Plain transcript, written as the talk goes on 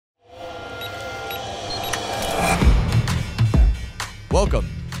Welcome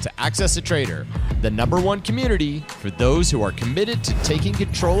to AccessATrader, the #1 community for those who are committed to taking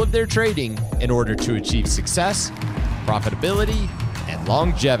control of their trading in order to achieve success, profitability, and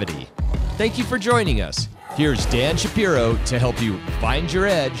longevity. Thank you for joining us. Here's Dan Shapiro to help you find your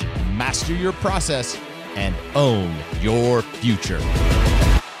edge, master your process, and own your future.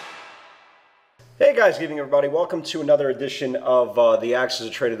 Hey guys, good evening everybody. Welcome to another edition of the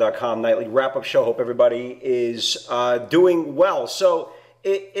AccessATrader.com nightly wrap-up show. Hope everybody is doing well. So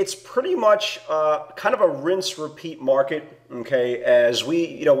it's pretty much kind of a rinse-repeat market, okay? As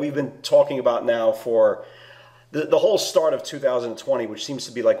we've been talking about now for the whole start of 2020, which seems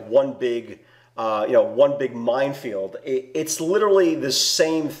to be like one big minefield. It's literally the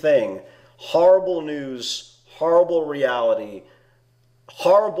same thing. Horrible news, horrible reality,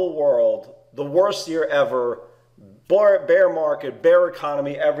 horrible world. The worst year ever, bear market, bear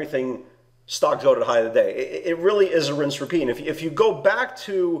economy, everything, stocks go to the high of the day. It really is a rinse repeat. And if you go back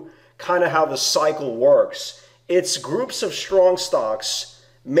to kind of how the cycle works, it's groups of strong stocks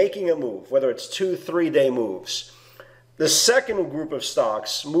making a move, whether it's 2-3 day moves. The second group of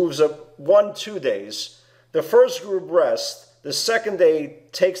stocks moves up 1-2 days. The first group rests, the second day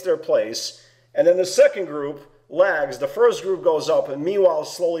takes their place, and then the second group lags, the first group goes up, and meanwhile,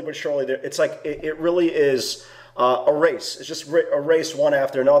 slowly but surely, it's like it really is a race. It's just a race one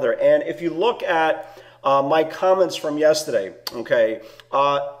after another. And if you look at my comments from yesterday, okay,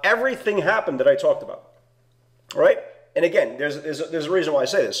 everything happened that I talked about, right? And again, there's a reason why I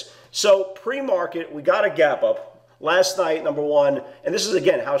say this. So pre-market, we got a gap up. Last night, number one, and this is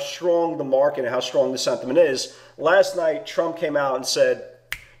again how strong the market and how strong the sentiment is. Last night, Trump came out and said,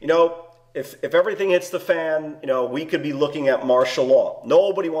 if everything hits the fan, we could be looking at martial law.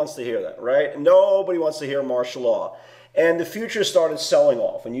 Nobody wants to hear that, right? Nobody wants to hear martial law. And the futures started selling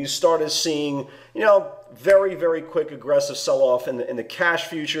off, and you started seeing, very, very quick aggressive sell-off in the cash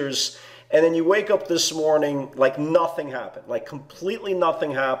futures. And then you wake up this morning like nothing happened, like completely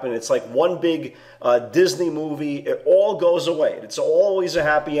nothing happened. It's like one big Disney movie. It all goes away. It's always a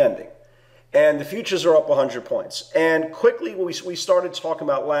happy ending. And the futures are up 100 points. And quickly, what we started talking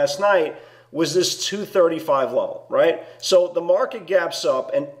about last night was this 235 level, right? So the market gaps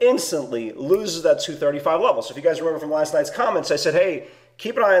up and instantly loses that 235 level. So if you guys remember from last night's comments, I said, hey,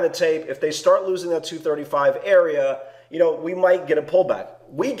 keep an eye on the tape. If they start losing that 235 area, we might get a pullback.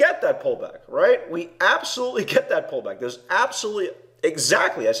 We get that pullback, right? We absolutely get that pullback. There's absolutely...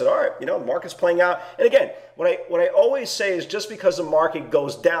 Exactly. I said, all right, the market's playing out. And again, what I always say is just because the market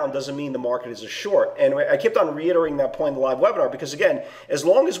goes down doesn't mean the market is a short. And I kept on reiterating that point in the live webinar because, again, as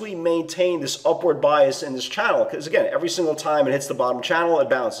long as we maintain this upward bias in this channel, because, again, every single time it hits the bottom channel,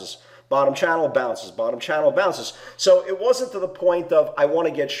 it bounces. Bottom channel bounces, bottom channel bounces. So it wasn't to the point of I want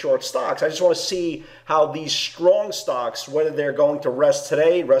to get short stocks. I just want to see how these strong stocks, whether they're going to rest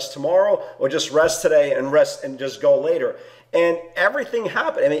today, rest tomorrow, or just rest today and rest and just go later. And everything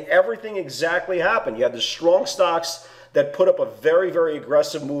happened. I mean, everything exactly happened. You had the strong stocks that put up a very, very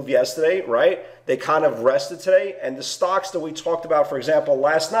aggressive move yesterday, right? They kind of rested today. And the stocks that we talked about, for example,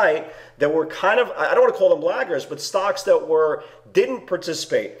 last night, that were kind of, I don't want to call them laggards, but stocks that didn't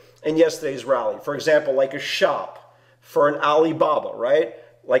participate in yesterday's rally. For example, like a Shop for an Alibaba, right?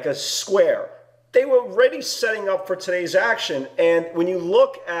 Like a Square. They were already setting up for today's action. And when you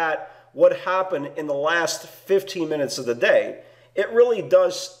look at what happened in the last 15 minutes of the day, it really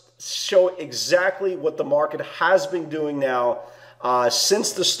does show exactly what the market has been doing now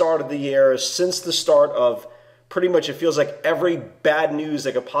since the start of the year, since the start of pretty much it feels like every bad news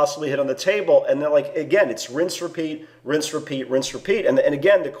that could possibly hit on the table. And then, like, again, it's rinse, repeat, rinse, repeat, rinse, repeat. And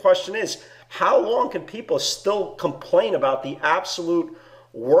again, the question is, how long can people still complain about the absolute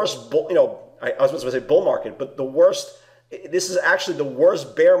worst, I was supposed to say bull market, but the worst. This is actually the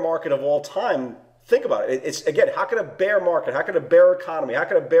worst bear market of all time. Think about it. It's again, how can a bear market, how can a bear economy, how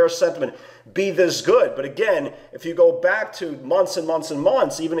can a bear sentiment be this good? But again, if you go back to months and months and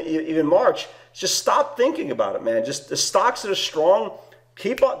months, even March, just stop thinking about it, man. Just the stocks that are strong,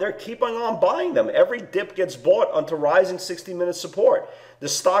 keep on buying them. Every dip gets bought onto rising 60-minute support. The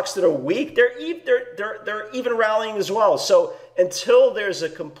stocks that are weak, they're even rallying as well. So until there's a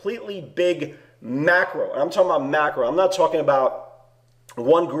completely big macro, and I'm talking about macro. I'm not talking about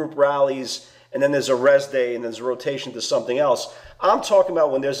one group rallies and then there's a rest day and there's a rotation to something else. I'm talking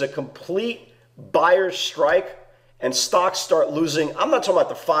about when there's a complete buyer's strike and stocks start losing. I'm not talking about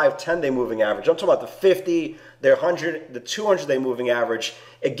the 5-10 day moving average. I'm talking about the 50, the 100, the 200 day moving average.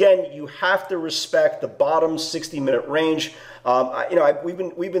 Again, you have to respect the bottom 60-minute range.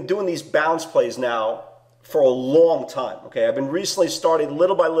 We've been doing these bounce plays now for a long time. Okay, I've been recently starting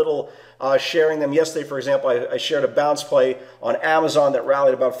little by little sharing them. Yesterday, for example, I shared a bounce play on Amazon that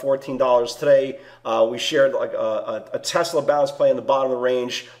rallied about $14 today. We shared like a Tesla bounce play in the bottom of the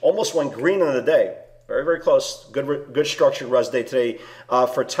range, almost went green in the day. Very, very close. Good structured res day today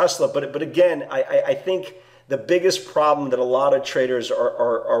for Tesla. But again, I think the biggest problem that a lot of traders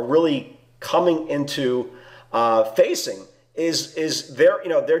are really coming into facing is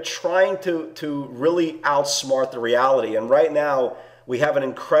they're trying to really outsmart the reality. And right now we have an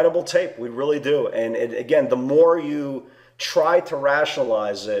incredible tape. We really do. And again, the more you try to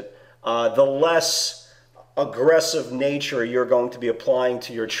rationalize it, the less aggressive nature you're going to be applying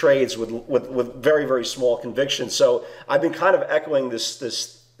to your trades with very, very small conviction. So I've been kind of echoing this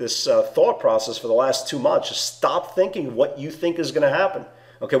thought process for the last 2 months. Just stop thinking what you think is going to happen.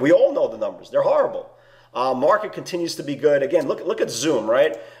 Okay, we all know the numbers. They're horrible. Market continues to be good. Again, look at Zoom,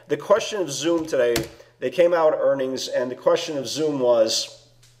 right? The question of Zoom today, they came out earnings, and the question of Zoom was,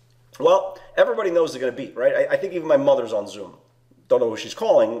 well, everybody knows they're going to beat, right? I think even my mother's on Zoom. Don't know who she's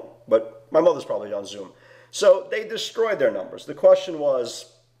calling, but my mother's probably on Zoom. So they destroyed their numbers. The question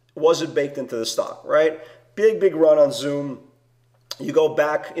was it baked into the stock, right? Big run on Zoom. You go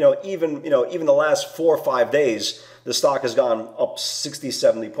back, even the last 4 or 5 days, the stock has gone up 60,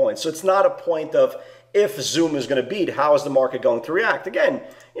 70 points. So it's not a point of if Zoom is going to beat, how is the market going to react? Again,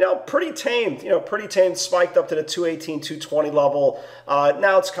 pretty tamed, spiked up to the 218, 220 level.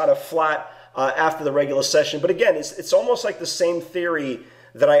 Now it's kind of flat after the regular session. But again, it's almost like the same theory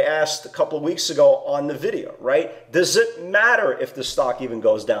that I asked a couple of weeks ago on the video, right? Does it matter if the stock even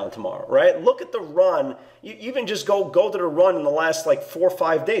goes down tomorrow, right? Look at the run. You even just go to the run in the last like 4 or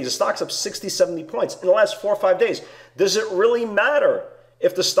 5 days. The stock's up 60, 70 points in the last 4 or 5 days. Does it really matter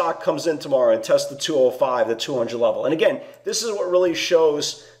if the stock comes in tomorrow and tests the 205, the 200 level? And again, this is what really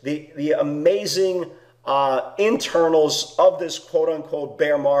shows the amazing internals of this quote-unquote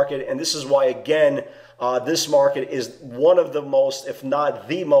bear market. And this is why, again, this market is one of the most, if not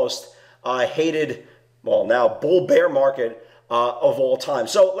the most hated, well, now bull bear market of all time.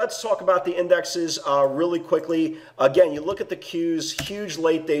 So let's talk about the indexes really quickly. Again, you look at the Qs, huge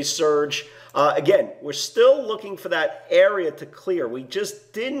late day surge. Again, we're still looking for that area to clear. We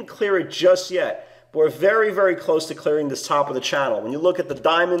just didn't clear it just yet. But we're very, very close to clearing this top of the channel. When you look at the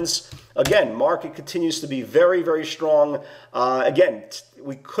diamonds, again, market continues to be very, very strong. Again,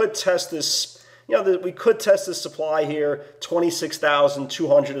 we could test this. We could test this supply here,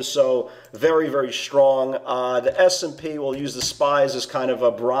 26,200 or so, very, very strong. The S&P, we'll use the SPYs as kind of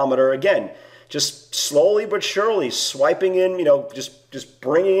a barometer. Again, just slowly but surely swiping in, just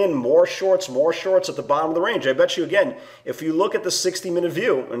bringing in more shorts at the bottom of the range. I bet you, again, if you look at the 60-minute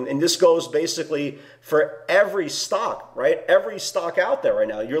view, and this goes basically for every stock, right? Every stock out there right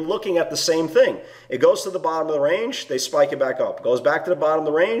now, you're looking at the same thing. It goes to the bottom of the range, they spike it back up. It goes back to the bottom of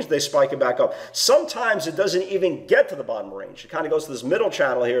the range, they spike it back up. Sometimes it doesn't even get to the bottom of the range. It kind of goes to this middle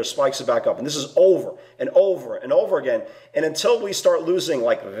channel here, spikes it back up. And this is over and over and over again. And until we start losing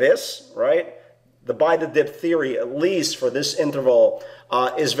like this, right? The buy the dip theory, at least for this interval,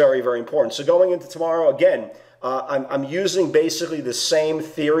 is very, very important. So going into tomorrow, again, I'm using basically the same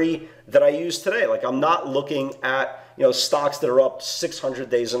theory that I used today. Like, I'm not looking at stocks that are up 600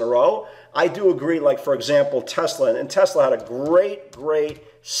 days in a row. I do agree, like, for example, Tesla. And Tesla had a great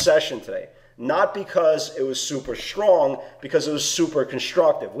session today. Not because it was super strong, because it was super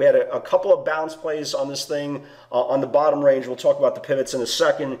constructive. We had a couple of bounce plays on this thing on the bottom range. We'll talk about the pivots in a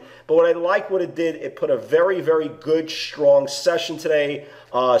second. But what I like what it did, it put a very, very good, strong session today.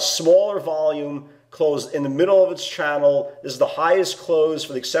 Smaller volume, closed in the middle of its channel. This is the highest close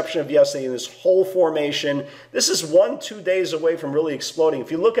for the exception of yesterday in this whole formation. This is 1-2 days away from really exploding. If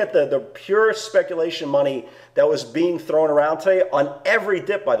you look at the pure speculation money that was being thrown around today on every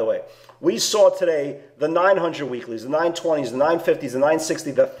dip, by the way, we saw today the 900 weeklies, the 920s, the 950s, the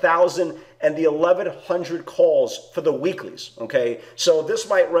 960, the 1,000, and the 1,100 calls for the weeklies, okay? So this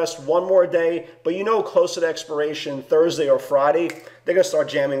might rest one more day, but closer to expiration, Thursday or Friday, they're going to start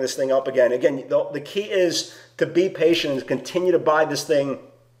jamming this thing up again. Again, the key is to be patient and continue to buy this thing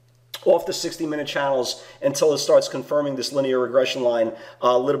off the 60-minute channels until it starts confirming this linear regression line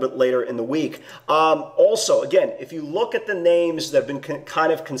a little bit later in the week. Also, again, if you look at the names that have been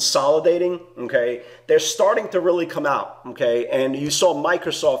kind of consolidating, okay, they're starting to really come out, okay? And you saw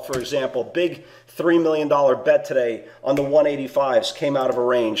Microsoft, for example, big $3 million bet today on the 185s came out of a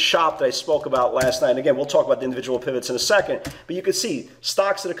range. Shop that I spoke about last night. And again, we'll talk about the individual pivots in a second. But you can see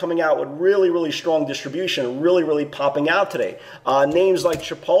stocks that are coming out with really, really strong distribution, really, really popping out today. Names like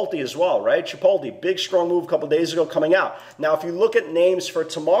Chipotle as well, right? Chipotle, big strong move a couple days ago coming out. Now, if you look at names for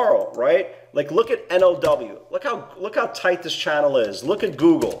tomorrow, right? Like, look at NOW. Look how tight this channel is. Look at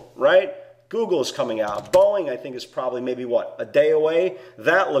Google, right? Google is coming out. Boeing, I think, is probably maybe, what, a day away?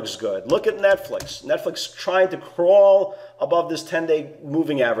 That looks good. Look at Netflix. Netflix trying to crawl above this 10-day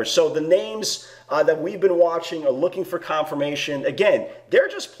moving average. So the names that we've been watching are looking for confirmation. Again, they're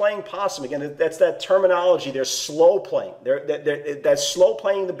just playing possum. Again, that's that terminology. They're slow playing. That's slow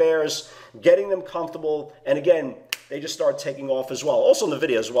playing the bears, getting them comfortable. And again, they just start taking off as well. Also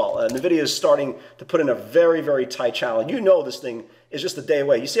NVIDIA as well. NVIDIA is starting to put in a very, very tight channel. You know this thing is just a day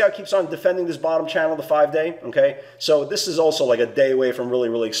away. You see how it keeps on defending this bottom channel, the 5-day? Okay, so this is also like a day away from really,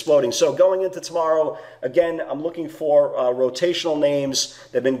 really exploding. So going into tomorrow, again, I'm looking for rotational names.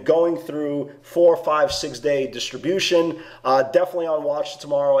 They've been going through 4, 5, 6-day distribution. Definitely on watch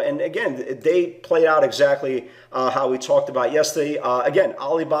tomorrow. And again, they played out exactly how we talked about yesterday. Again,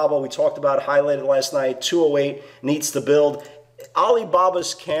 Alibaba, we talked about, highlighted last night, 208 needs to build.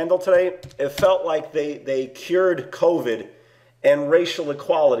 Alibaba's candle today, it felt like they cured COVID and racial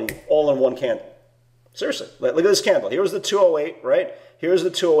equality all in one candle. Seriously, look at this candle. Here's the 208, right? Here's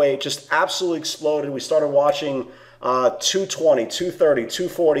the 208, just absolutely exploded. We started watching 220, 230,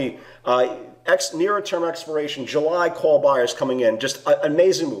 240, nearer term expiration, July call buyers coming in. Just an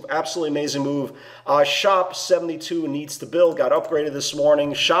amazing move, absolutely amazing move. Shop 72 needs to build, got upgraded this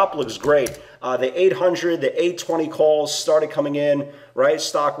morning. Shop looks great. The 800, the 820 calls started coming in, right?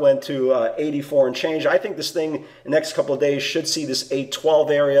 Stock went to 84 and change. I think this thing in the next couple of days should see this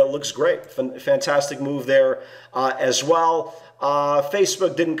 812 area. Looks great. Fantastic move there as well.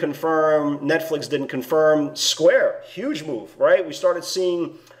 Facebook didn't confirm. Netflix didn't confirm. Square, huge move, right? We started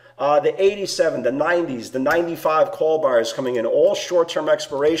seeing the 87, the 90s, the 95 call buyers coming in, all short-term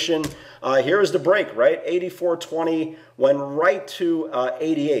expiration. Here's the break, right? 84.20 went right to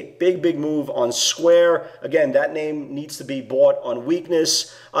 88. Big, big move on Square. Again, that name needs to be bought on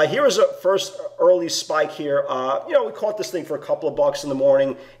weakness. Here is a first early spike here. You know, we caught this thing for a couple of bucks in the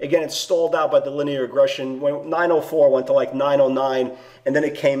morning. Again, it's stalled out by the linear regression. When 904 went to like 909, and then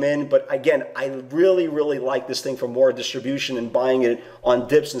it came in. But again, I really, really like this thing for more distribution and buying it on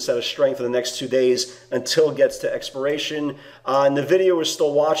dips instead of strength for the next 2 days until it gets to expiration. NVIDIA was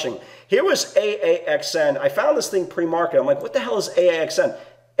still watching. Here was AAXN. I found this thing pre-market. I'm like, what the hell is AAXN?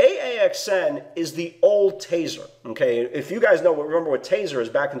 AAXN is the old Taser, okay? If you guys remember what Taser is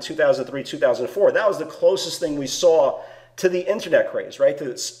back in 2003, 2004, that was the closest thing we saw to the internet craze, right? To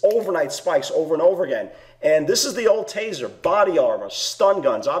this overnight spikes over and over again. And this is the old Taser, body armor, stun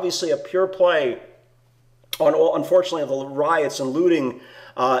guns, obviously a pure play on, unfortunately, the riots and looting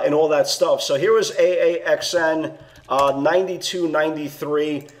and all that stuff. So here was AAXN,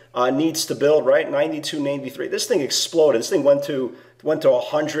 92.93. Needs to build, right? 92.93. This thing exploded. This thing went to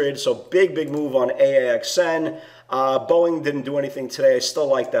 100. So big move on AAXN. Boeing didn't do anything today. I still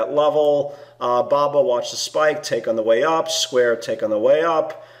like that level. BABA, watch the spike, take on the way up. Square, take on the way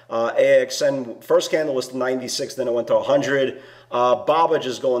up. AXN, first candle was to 96, then it went to 100. BABA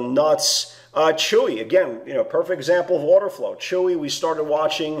just going nuts. Chewy, again, you know, perfect example of order flow. Chewy, we started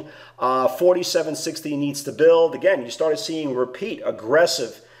watching 47.60 needs to build. Again, you started seeing repeat,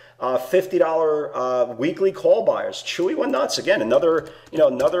 aggressive, $50 weekly call buyers. Chewy went nuts again. Another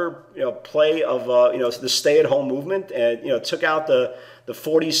play of the stay-at-home movement, and took out the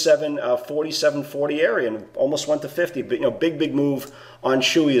 47.40 area and almost went to 50. But big move on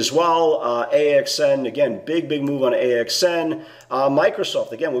Chewy as well. AXN, again, big move on AXN.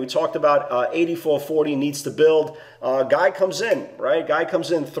 Microsoft, again, when we talked about 84.40 needs to build. Guy comes in, right? Guy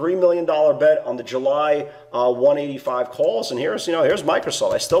comes in, $3 million bet on the July 185 calls. And here's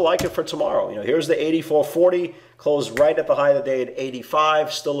Microsoft. I still like it for tomorrow. Here's the 84.40. Closed right at the high of the day at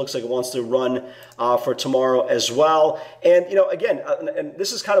 85. Still looks like it wants to run for tomorrow as well. And again, and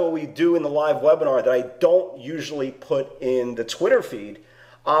this is kind of what we do in the live webinar that I don't usually put in the Twitter feed.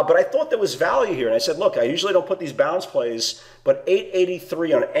 But I thought there was value here. And I said, look, I usually don't put these bounce plays, but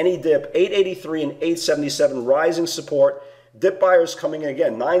 883 on any dip, 883 and 877 rising support. Dip buyers coming in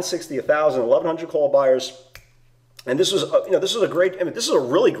again, 960, 1,000, 1,100 call buyers. And this was, this is a great, this is a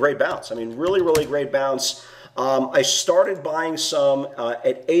really great bounce. I mean, really great bounce. I started buying some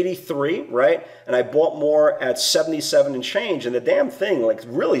at 83, right? And I bought more at 77 and change. And the damn thing like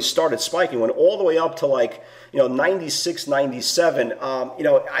really started spiking, went all the way up to like, 96, 97.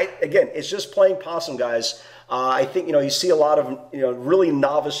 Again, it's just playing possum, guys. I think, you see a lot of, really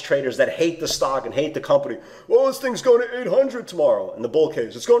novice traders that hate the stock and hate the company. Well, this thing's going to 800 tomorrow in the bull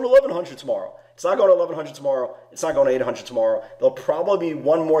case. It's going to 1,100 tomorrow. It's not going to 1100 tomorrow. It's not going to 800 tomorrow. There'll probably be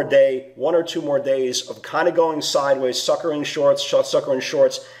one or two more days of kind of going sideways, suckering shorts,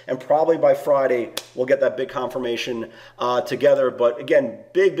 and probably by Friday we'll get that big confirmation together. But again,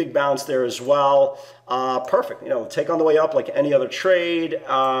 big bounce there as well. Perfect. Take on the way up like any other trade.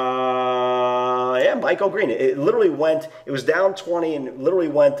 Yeah, might go green. It literally went. It was down 20 and it literally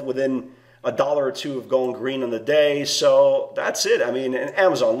went within $1 or $2 of going green on the day. So that's it. I mean, and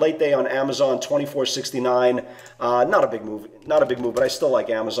Amazon, late day on Amazon, 24.69. Not a big move, but I still like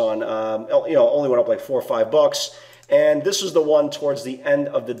Amazon. Only went up like $4 or $5. And this is the one towards the end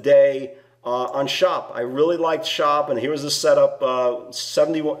of the day on Shop. I really liked Shop, and here's the setup: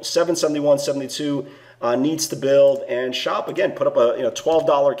 771.72. Needs to build, and Shop again put up a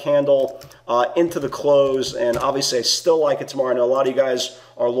 $12 candle into the close, and obviously I still like it tomorrow. I know a lot of you guys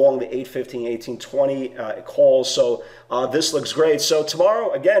are along the 815, 1820 calls, so this looks great. So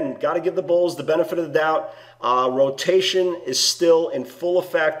tomorrow, again, got to give the bulls the benefit of the doubt. Rotation is still in full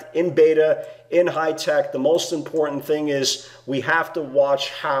effect, in beta, in high tech. The most important thing is we have to watch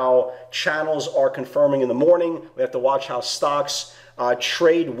how channels are confirming in the morning. We have to watch how stocks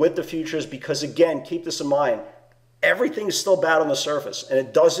trade with the futures, because again, keep this in mind, everything is still bad on the surface, and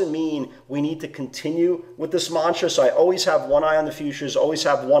it doesn't mean we need to continue with this mantra. So I always have one eye on the futures, always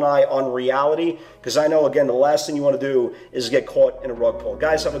have one eye on reality, because I know, again, the last thing you want to do is get caught in a rug pull.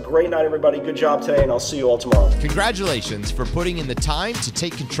 Guys, have a great night, everybody. Good job today, and I'll see you all tomorrow. Congratulations for putting in the time to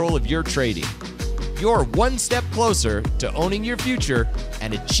take control of your trading. You're one step closer to owning your future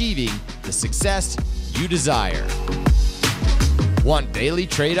and achieving the success you desire. Want daily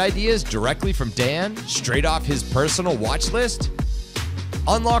trade ideas directly from Dan, straight off his personal watch list?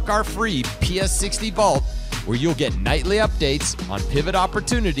 Unlock our free PS60 Vault, where you'll get nightly updates on pivot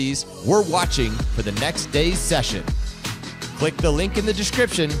opportunities we're watching for the next day's session. Click the link in the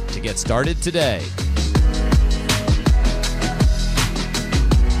description to get started today.